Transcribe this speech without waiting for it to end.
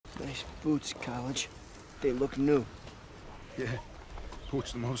Nice boots, College. They look new. Yeah.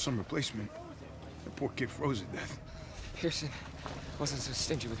 Poached them off some replacement. The poor kid froze to death. Pearson wasn't so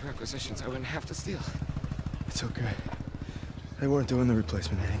stingy with requisitions. I wouldn't have to steal. It's okay. They weren't doing the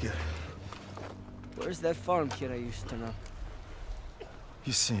replacement any good. Where's that farm kid I used to know?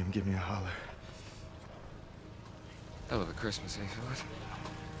 You see him, give me a holler. Hell of a Christmas, eh,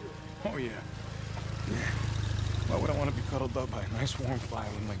 Philip? Oh, yeah. Yeah. Why would I want to be cuddled up by a nice warm fire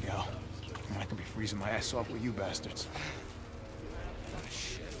with my gal? When I could be freezing my ass off with you bastards. Oh,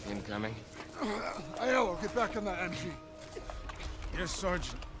 shit. Incoming. Aiello, get back on that MG. Yes,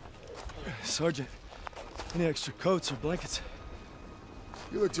 Sergeant. Sergeant, any extra coats or blankets?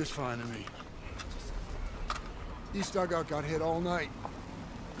 You look just fine to me. East dugout got hit all night.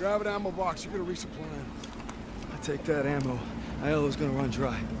 Grab an ammo box, you're gonna resupply. I take that ammo. Aiello's gonna run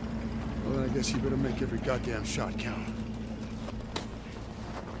dry. Well, then I guess you better make every goddamn shot count.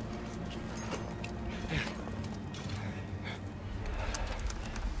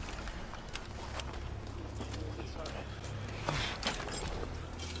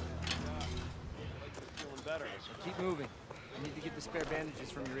 Keep moving. I need to get the spare bandages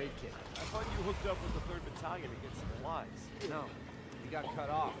from your aid kit. I thought you hooked up with the 3rd Battalion to get supplies. No, we got cut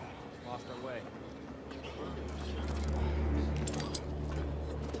off. Lost our way.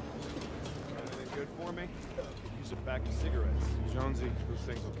 Anything good for me? Could use a pack of cigarettes. Jonesy, those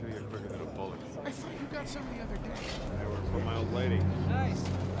things will kill you quicker than a bullet. I thought you got some the other day. They were from my old lady. Nice.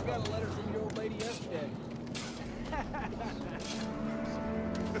 I got a letter from your old lady yesterday.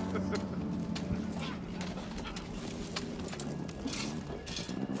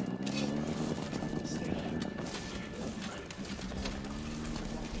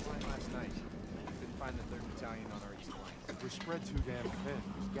 We're spread too damn thin.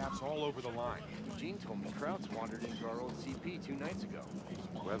 There's gaps all over the line. Gene told me Krauts wandered into our old CP 2 nights ago.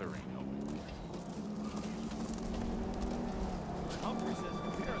 Weather ain't helping. Humphrey says,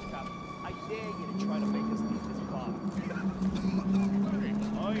 "Paris cop, I dare you to try to make us leave this bar."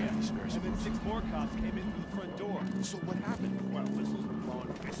 Oh yeah, and then 6 more cops came in through the front door. So what happened? Well, whistles were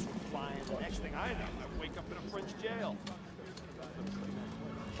blowing, fists were flying. The next thing I know, I wake up in a French jail.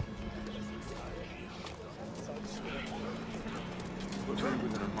 Put me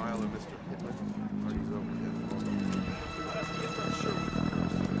within a mile of Mr. Hitler. Party's over here.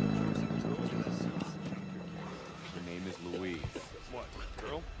 Her name is Louise. What,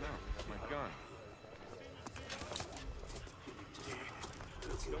 girl? No, that's my gun.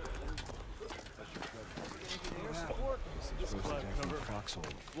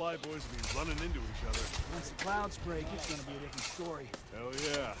 Fly boys be running into each other. Once the clouds break, it's gonna be a different story. Hell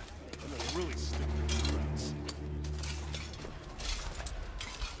yeah. And they'll really stick to the clouds.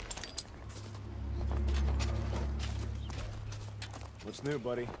 What's new,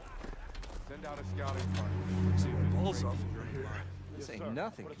 buddy? Send out a scouting party. See the balls off of your hair. This ain't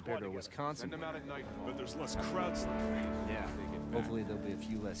nothing compared to Wisconsin. Send them out at night. But there's less crowds there. Yeah, hopefully there'll be a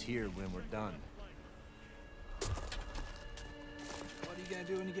few less here when we're done. What are you gonna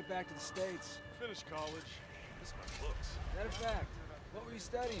do when you get back to the States? Finish college. Miss my books. Is that a fact? What were you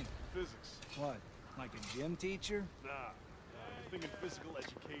studying? Physics. What, like a gym teacher? Nah. I'm thinking physical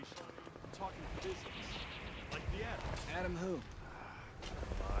education. I'm talking physics. Like the atom. Adam who?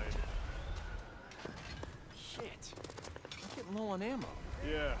 Fine. Shit. I'm getting low on ammo.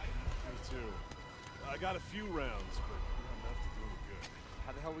 Yeah, me too. I got a few rounds, but not enough to do any good.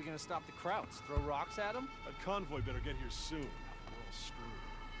 How the hell are we gonna stop the Krauts? Throw rocks at them? That convoy better get here soon. We're all screwed.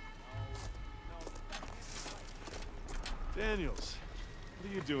 Daniels,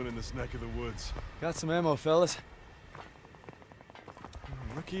 what are you doing in this neck of the woods? Got some ammo, fellas.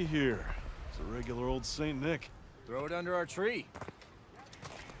 Looky here. It's a regular old Saint Nick. Throw it under our tree.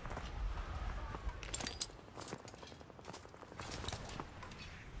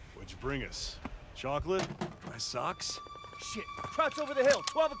 What'd you bring us? Chocolate? My socks? Shit, Krauts over the hill,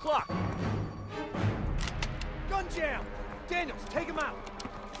 12 o'clock. Gun jam! Daniels, take him out!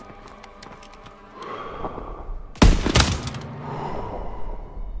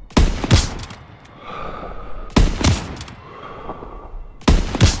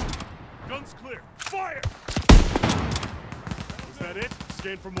 Guns clear! Fire! Is that it?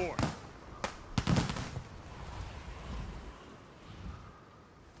 Scan for more.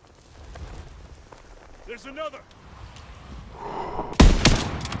 There's another!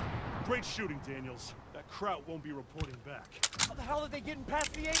 Great shooting, Daniels. That Kraut won't be reporting back. How the hell are they getting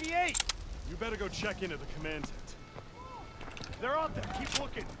past the 88? You better go check in at the command tent. They're out there. Keep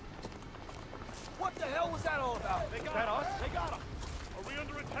looking. What the hell was that all about? They got us. They got them. Are we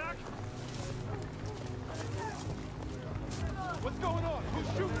under attack? What's going on? Who's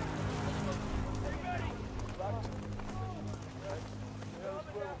shooting?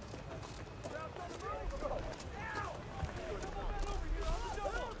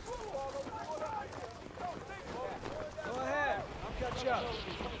 Watch out.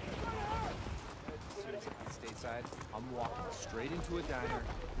 As soon as I get stateside, I'm walking straight into a diner,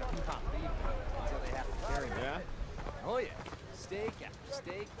 not leaving until they have to carry me. Yeah? Oh yeah. Steak after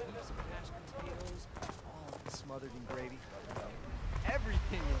steak, heaps of mashed potatoes, all of it smothered in gravy.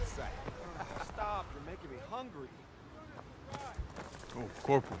 Everything in sight. Stop, you're making me hungry. Oh,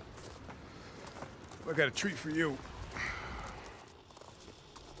 Corporal. I got a treat for you.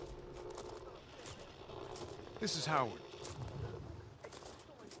 This is Howard.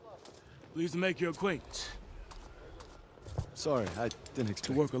 Pleased to make your acquaintance. Sorry, I didn't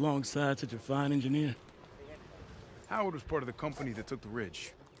expect To work alongside such a fine engineer. Howard was part of the company that took the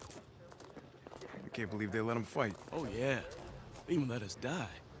ridge. I can't believe they let him fight. Oh yeah, they even let us die.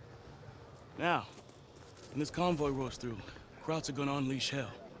 Now, when this convoy rolls through, Krauts are gonna unleash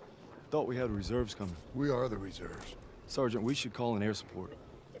hell. Thought we had reserves coming. We are the reserves. Sergeant, we should call in air support.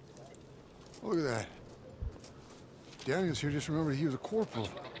 Look at that. Daniels here just remembered he was a corporal.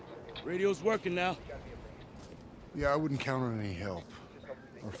 Radio's working now. Yeah, I wouldn't count on any help.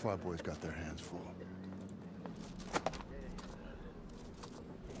 Our flyboys got their hands full.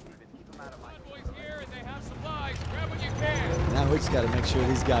 Now we just gotta make sure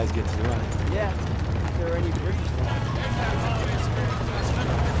these guys get to the run. Yeah. If there are any bridges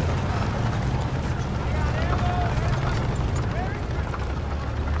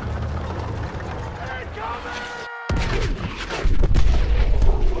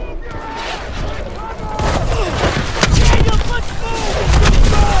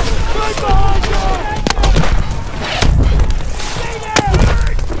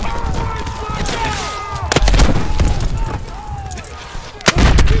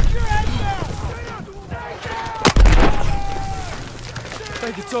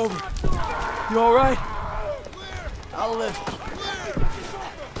I think it's over. You all right? I'll live.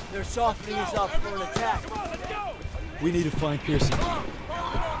 They're softening us up for an attack. We need to find Pearson.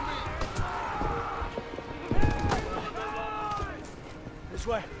 This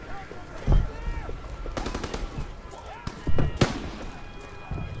way.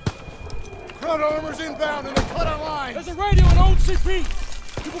 Front armor's inbound and they cut our line. There's a radio and old CP.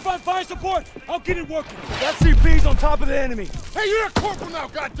 You provide fire support. I'll get it working. That CP's on top of the enemy. Hey, you're a corporal now,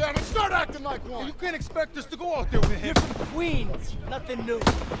 goddammit! Start acting like one! You can't expect us to go out there with him. You're from Queens. Nothing new.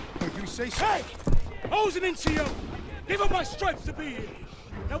 If you say so. Hey! I was an NCO. Give up my stripes to be here.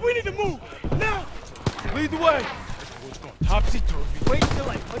 Now we need to move. Now! Lead the way. What's going topsy-turvy? Wait till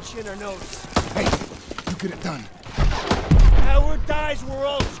I punch you in our nose. Hey, you get it done. Howard dies, we're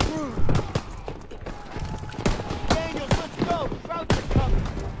all screwed. Daniels, let's go. Krauts are coming.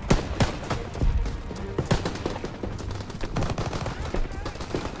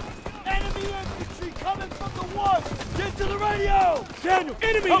 Enemy infantry coming from the woods. Get to the radio. Daniel,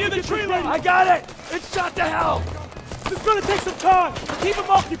 enemy near the tree line. I got it. It's shot to hell. This is gonna take some time. Keep them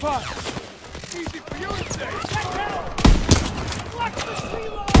occupied. Easy for you to say. Watch the tree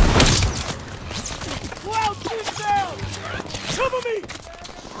line. Clouds inbound. Cover me.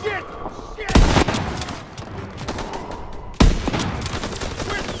 Shit! Shit!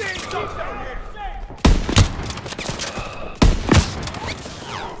 We're staying close out here!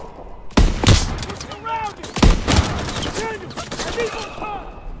 We're surrounded. Daniel, I need more time.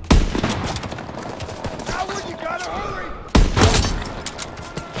 Howard, you gotta hurry!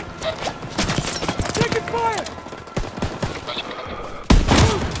 Taking fire.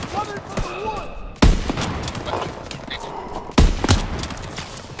 Coming from the woods!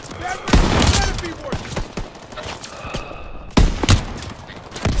 That better be working!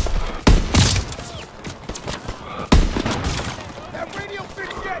 That radio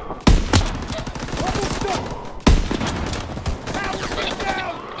fixed yet? Almost done! Howard, get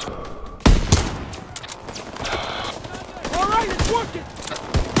down! All right, it's working.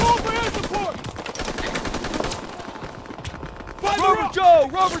 Call for air support.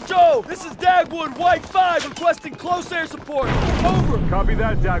 Rover Joe, this is WWII requesting close air support. Over. Copy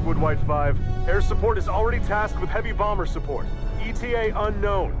that, WWWII. Air support is already tasked with heavy bomber support. ETA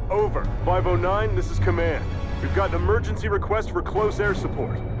unknown. Over. 509, this is command. We've got an emergency request for close air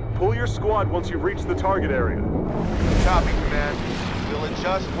support. Pull your squad once you reach the target area. Copy, command. We'll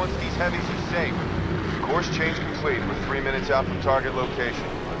adjust once these heavies are safe. Course change complete. We're 3 minutes out from target location.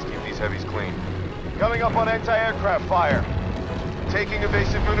 Let's keep these heavies clean. Coming up on anti-aircraft fire. Taking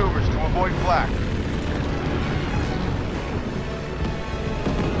evasive maneuvers to avoid flak.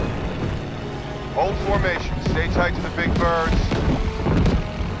 Hold formation. Stay tight to the big birds.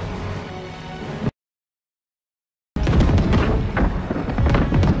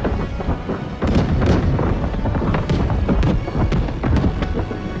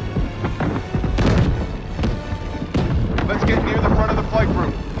 Let's get near the front of the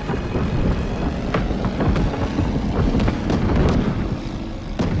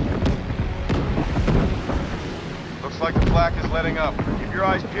letting up. Keep your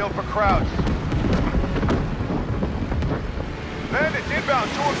eyes peeled for Krauts. Bandits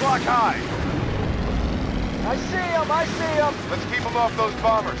inbound, 2 o'clock high. I see him! I see him! Let's keep them off those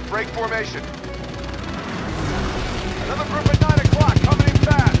bombers. Break formation. Another group at 9 o'clock, coming in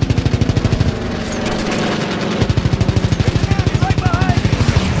fast. Right behind me!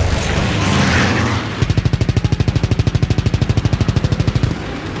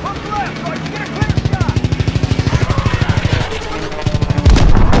 Look left, so I can get a clear shot!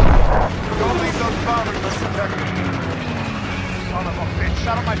 Don't leave those bombers unprotected. Son of a bitch,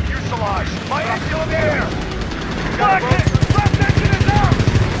 shot on my fuselage! My engine in the air! Lock it! Left engine is out!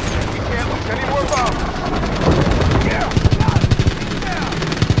 We can't lose any more bombers! Yeah!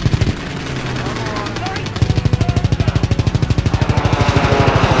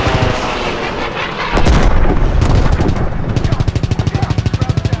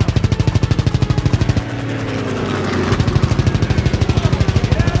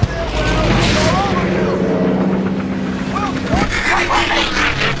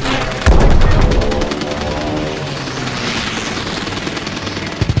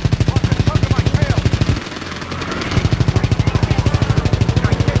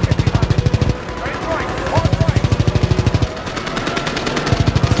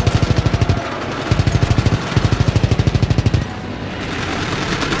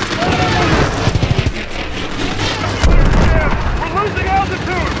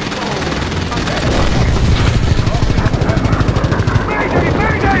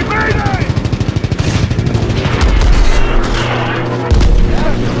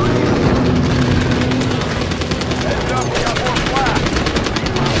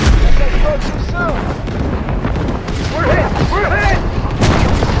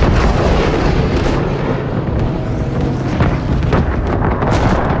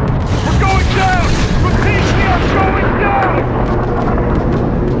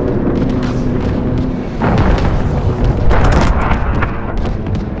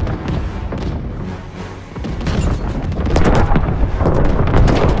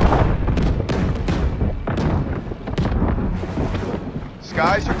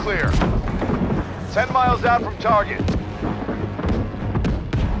 Skies are clear. 10 miles out from target.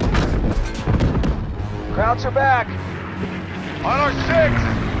 Krauts are back. On our 6!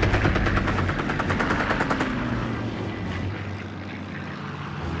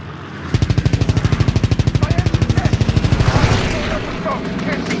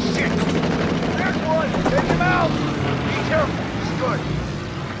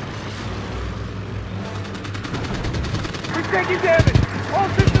 Taking damage! All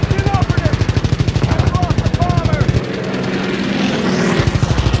systems inoperative! I've lost the bomber!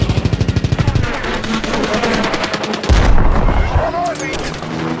 There's one on me!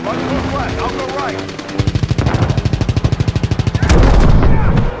 One foot left, I'll go right.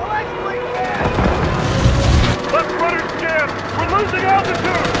 The legs blink bad! Left rudder's jammed! We're losing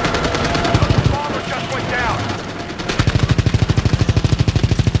altitude! The bomber just went down!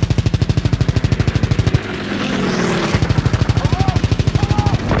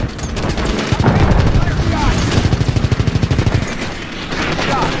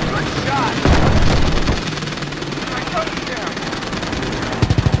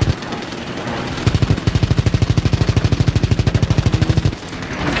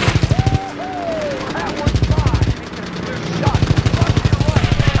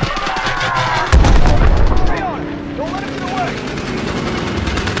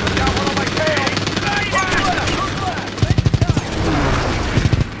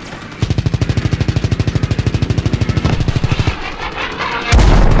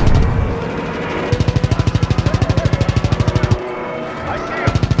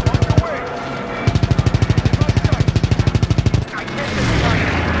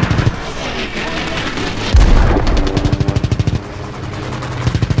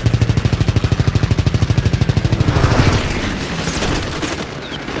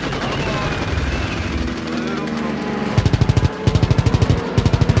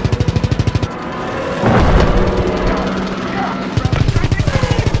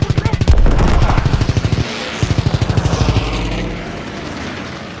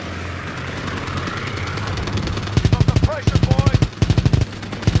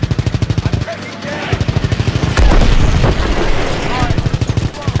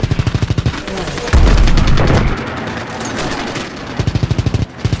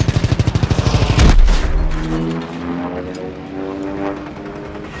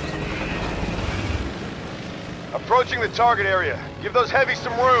 Approaching the target area. Give those heavies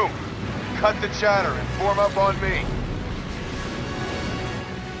some room. Cut the chatter and form up on me.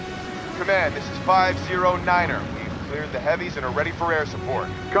 Command, this is 509er. We've cleared the heavies and are ready for air support.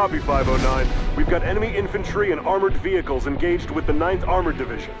 Copy, 509. We've got enemy infantry and armored vehicles engaged with the 9th Armored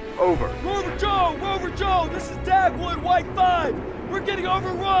Division. Over. Rover Joe, this is Dagwood, White 5. We're getting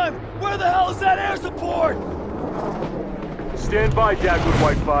overrun. Where the hell is that air support? Stand by, Dagwood,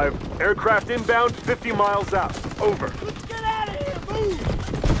 White 5. Aircraft inbound 50 miles out. Over. Let's get out of here.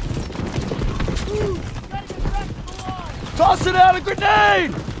 Move. Gotta get back to the line. Tossing out a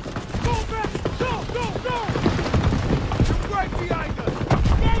grenade. Go back. Go. You're right behind us.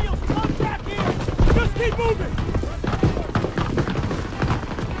 Daniels, come back here. Just keep moving.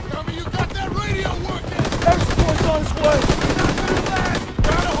 Tell me you got that radio working! Air support's on its way. You're not gonna last!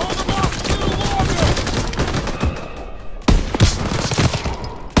 Gotta hold them off a little longer!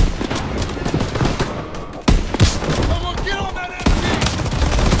 Someone get on that MG!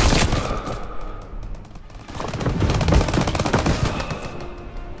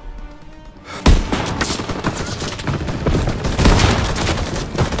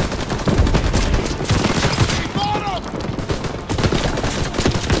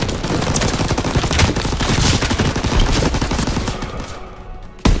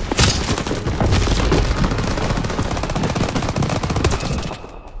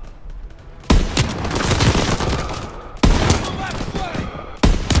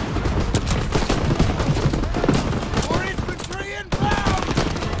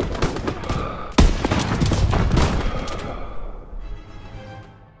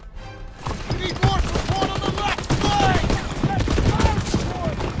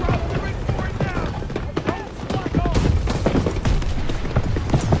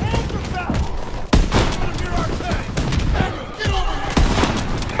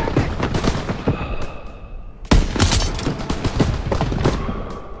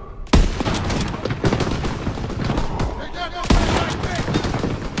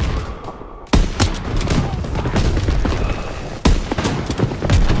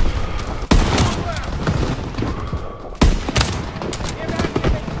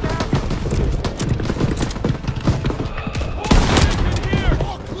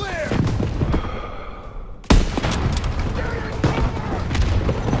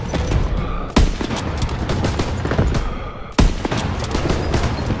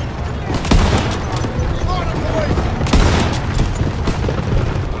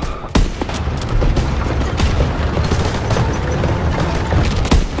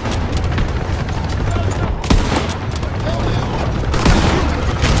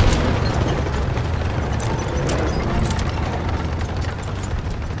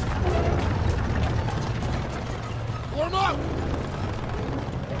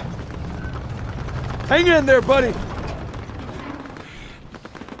 Hang in there, buddy.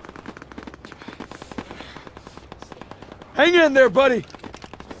 Hang in there, buddy.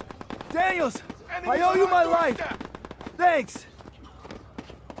 Daniels, I owe you my life. Thanks.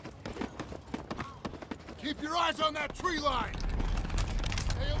 Keep your eyes on that tree line.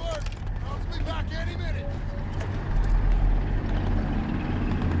 Stay alert. I'll be back any minute.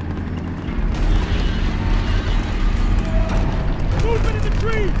 Movement in the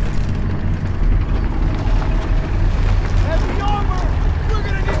trees. Heavy armor. We're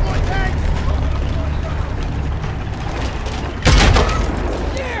gonna need more tanks.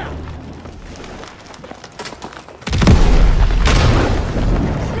 Yeah.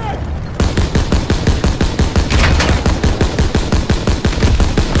 Shit.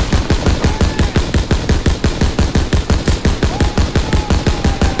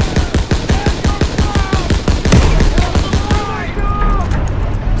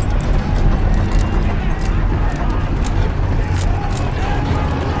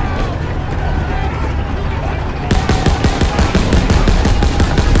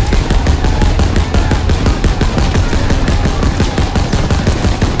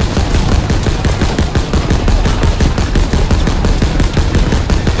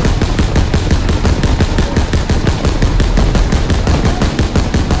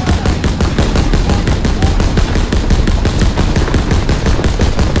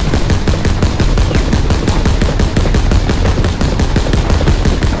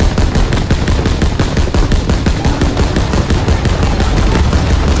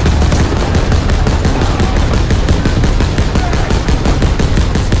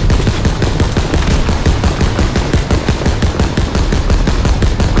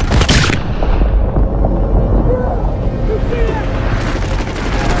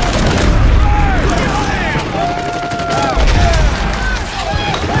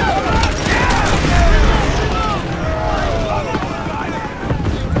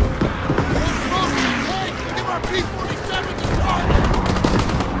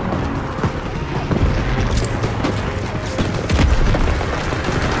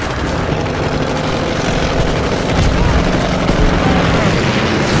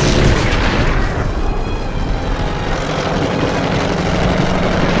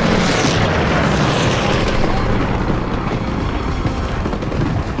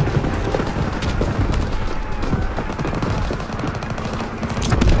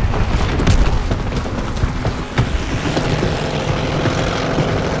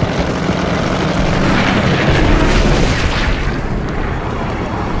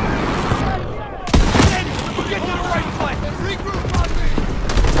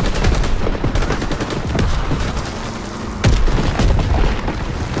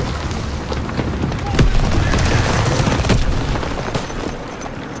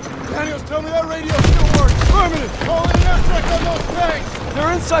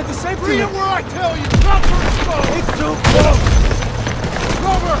 inside the safety. Bring it where I tell you! Not for exposed! It's too close!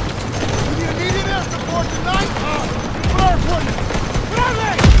 Rover! Do you need any air support tonight? Where are you? Where are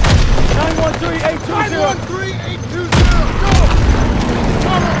they? 913-820! 913-820! Go!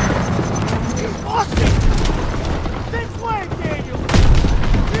 Cover! He's lost it! This way, Daniel!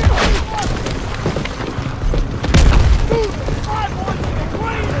 Dude, 5-1 to the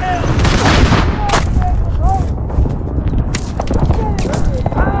green hill!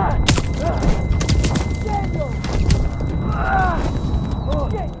 Daniel!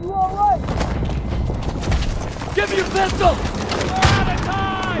 Shit, you alright? Give me your pistol! We're out of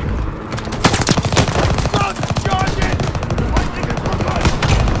time! Stop charging! I think it's for good!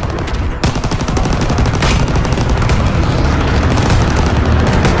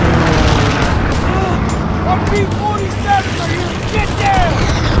 Our P-47s are here! Get down!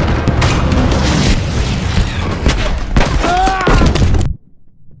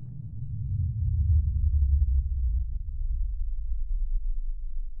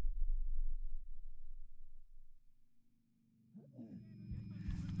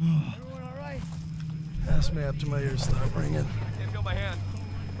 Everyone all right? Ask me after my ears start ringing. Can't feel my hand.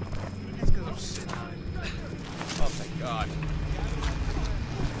 It's because I'm sitting on it. Oh, thank God.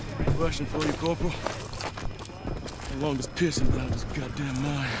 Question for you, Corporal. How long does piercing been out of this goddamn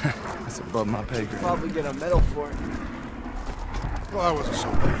mind? That's above my pay grade. Probably get a medal for it. Well, I wasn't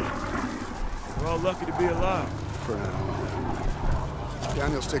so bad. We're all lucky to be alive. For now.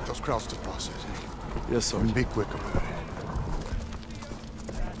 Daniels, take those Krauts to processing. Yes, sir. And be quick about it.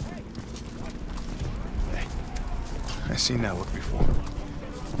 I seen that look before.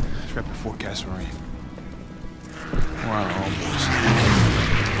 It's right before Casserine. We're on our own.